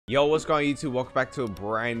Yo, what's going on YouTube? Welcome back to a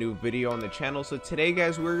brand new video on the channel. So today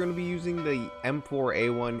guys, we're going to be using the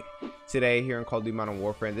M4A1 today here in Call of Duty Modern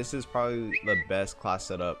Warfare, and this is probably the best class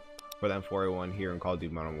setup for the M4A1 here in Call of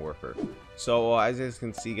Duty Modern Warfare. So as you guys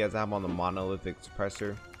can see guys, I have on the monolithic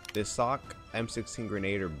suppressor, this stock M16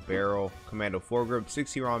 grenade or barrel, commando foregrip,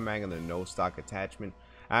 60 round mag, and the no stock attachment.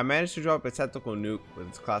 I managed to drop a tactical nuke with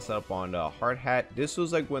this class setup on hard hat. This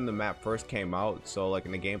was like when the map first came out, so like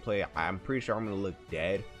in the gameplay I'm pretty sure I'm gonna look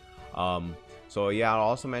dead. So yeah, I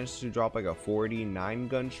also managed to drop like a 49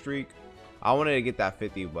 gun streak. I wanted to get that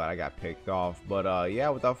 50, but I got picked off. But yeah,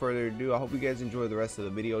 without further ado, I hope you guys enjoy the rest of the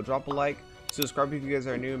video. Drop a like, subscribe if you guys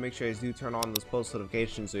are new, and make sure you guys do turn on those post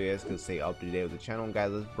notifications so you guys can stay up to date with the channel. And guys,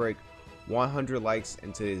 let's break 100 likes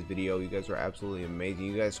in today's video. You guys are absolutely amazing.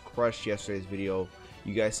 You guys crushed yesterday's video.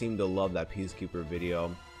 You guys seem to love that Peacekeeper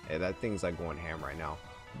video, and that thing's like going ham right now.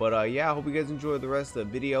 But yeah, I hope you guys enjoy the rest of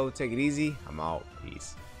the video. Take it easy. I'm out.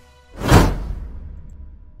 Peace.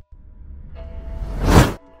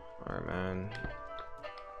 Alright, man.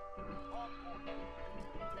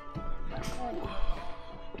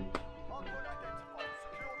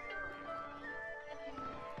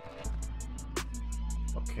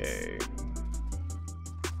 Okay.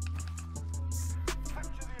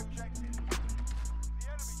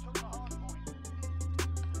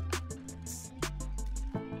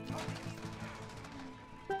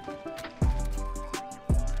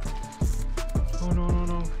 Oh no, no,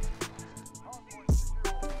 no.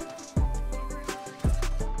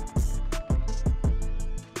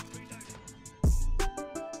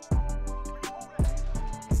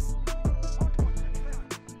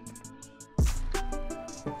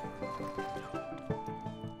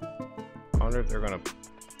 I wonder if they're gonna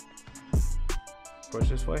push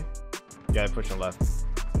this way. Yeah, they push on left.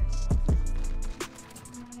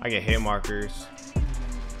 I get hit markers.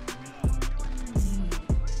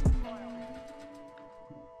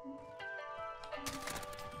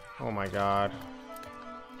 Oh my god.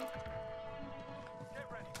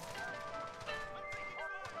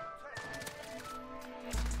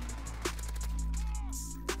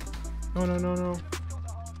 No, no, no, no.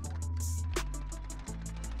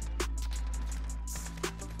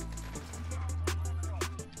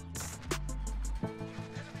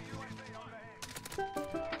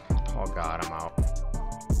 Oh god, I'm out.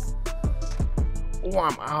 Oh,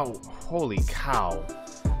 I'm out. Holy cow.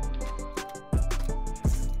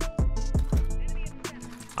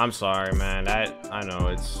 I'm sorry, man. I know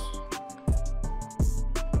it's,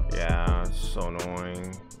 yeah, it's so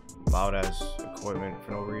annoying. Loud ass equipment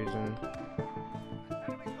for no reason.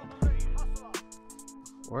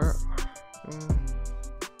 Where?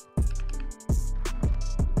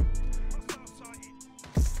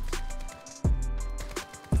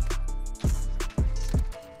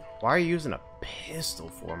 Why are you using a pistol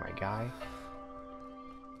for, my guy?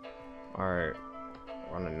 Alright,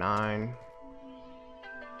 we're on a 9.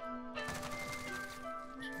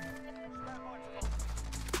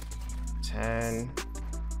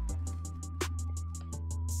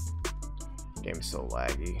 Game is so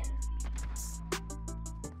laggy.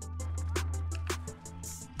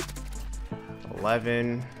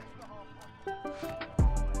 11.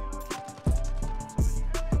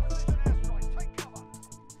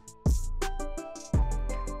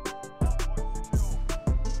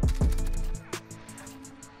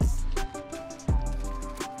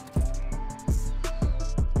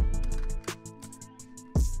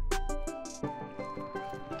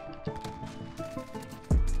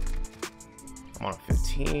 I'm on a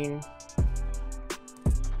 15.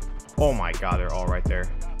 Oh my god, they're all right there.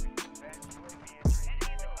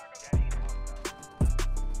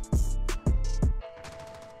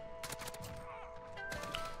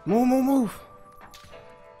 Move, move, move.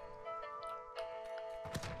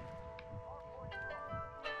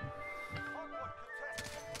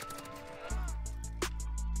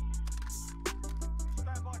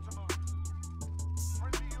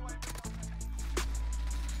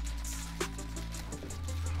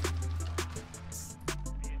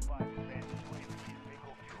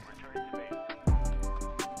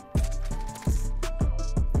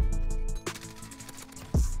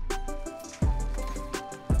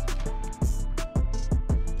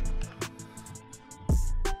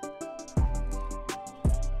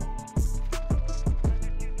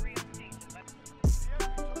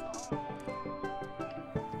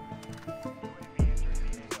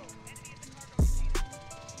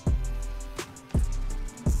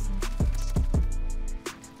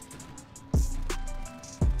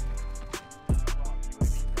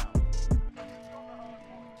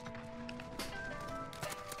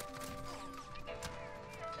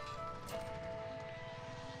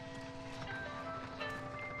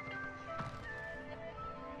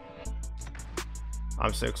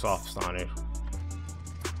 I'm 6 off Sonic.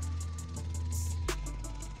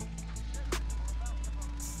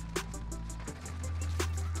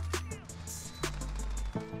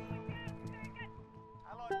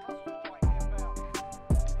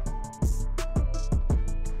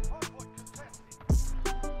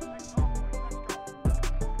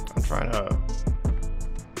 I'm trying to.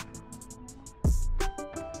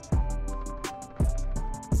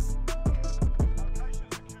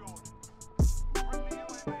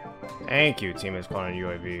 Thank you, teammates calling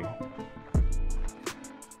UAV.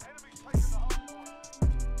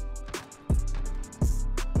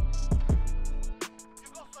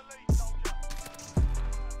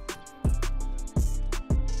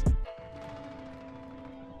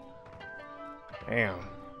 Damn.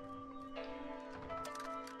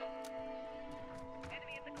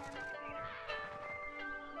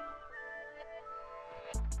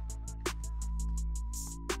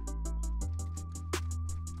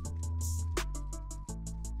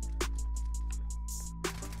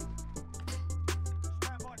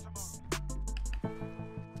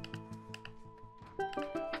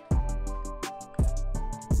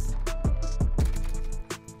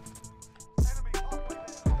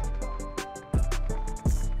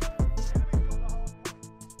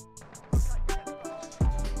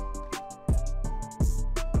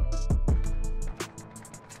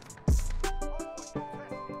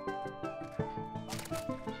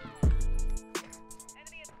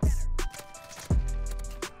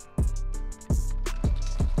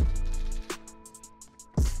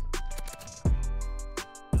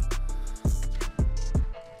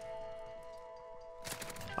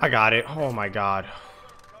 I got it. Oh my god.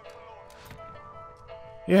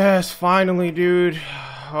 Yes, finally, dude.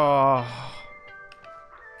 Oh.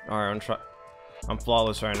 Alright, I'm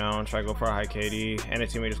flawless right now. I'm trying to go for a high KD. And a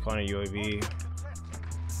teammate is calling a UAV.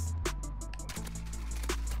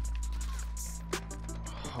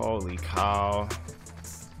 Holy cow.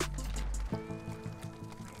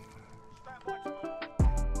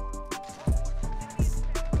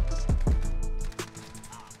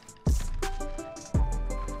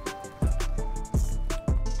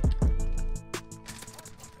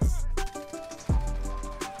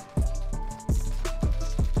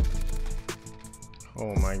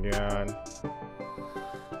 Oh my god.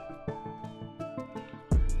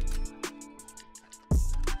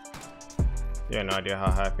 Yeah, no idea how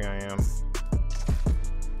happy I am.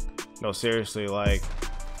 No, seriously, like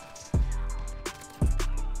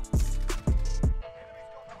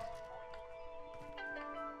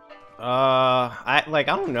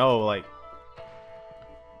I don't know, like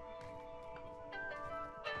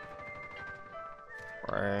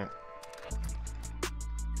right.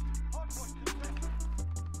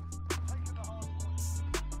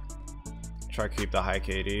 Try to keep the high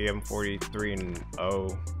KD. I'm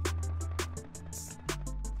 43-0.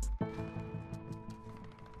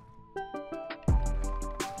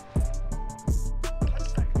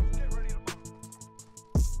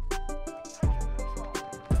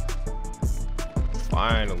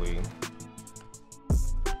 Finally.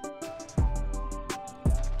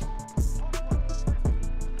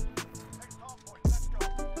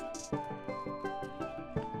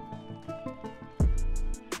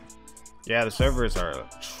 Yeah, the servers are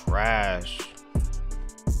trash.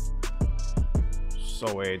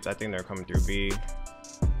 So wait, I think they're coming through B.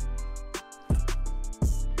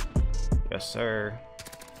 Yes, sir.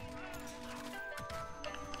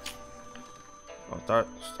 Oh,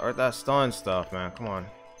 start that stun stuff, man. Come on.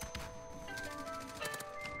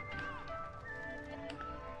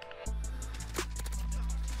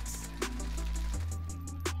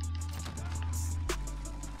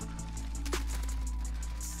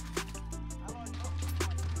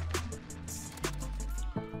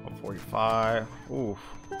 I'm 45. Oof.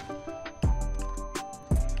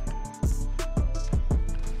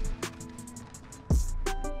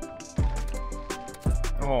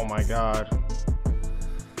 Oh my god.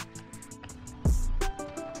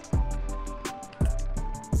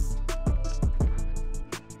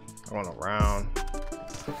 Going around.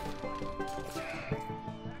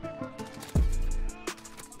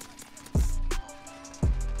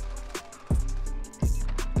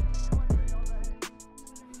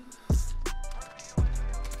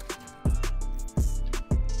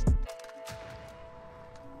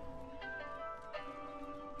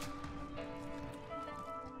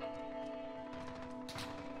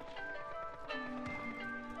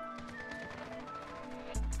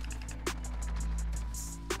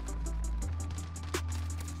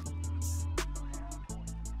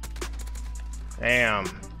 Damn.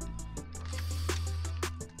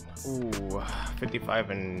 Ooh, 55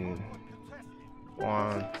 and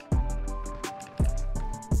One.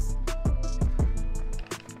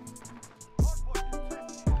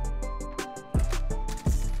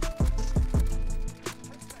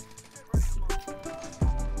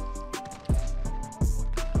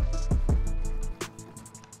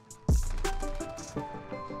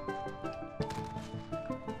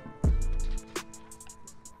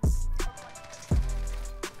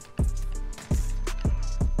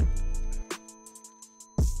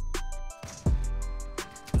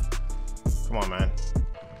 Come on, man.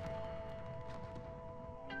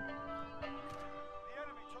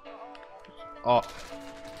 Oh.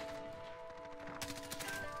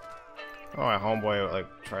 Oh, my homeboy would, like,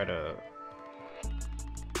 try to...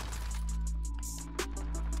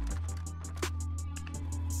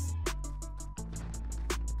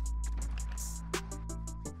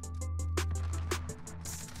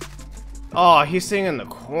 Oh, he's sitting in the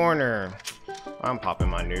corner. I'm popping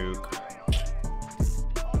my nuke.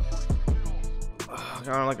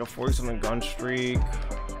 Got on like a 40-something gun streak.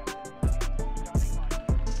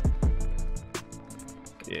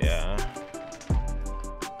 Yeah.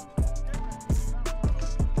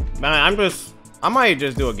 Man, I might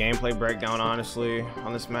just do a gameplay breakdown, honestly,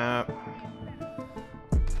 on this map.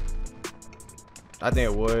 I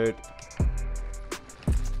think it would.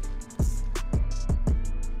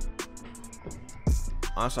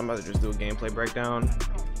 Honestly, I'm about to just do a gameplay breakdown.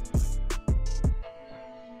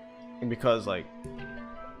 Because, like,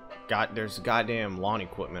 there's goddamn lawn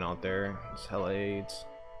equipment out there. It's hella AIDS.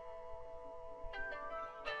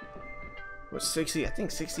 What, 60? I think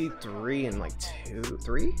 63 and like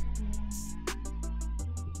 3?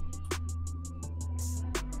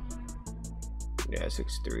 Yeah,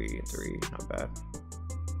 63 and 3. Not bad.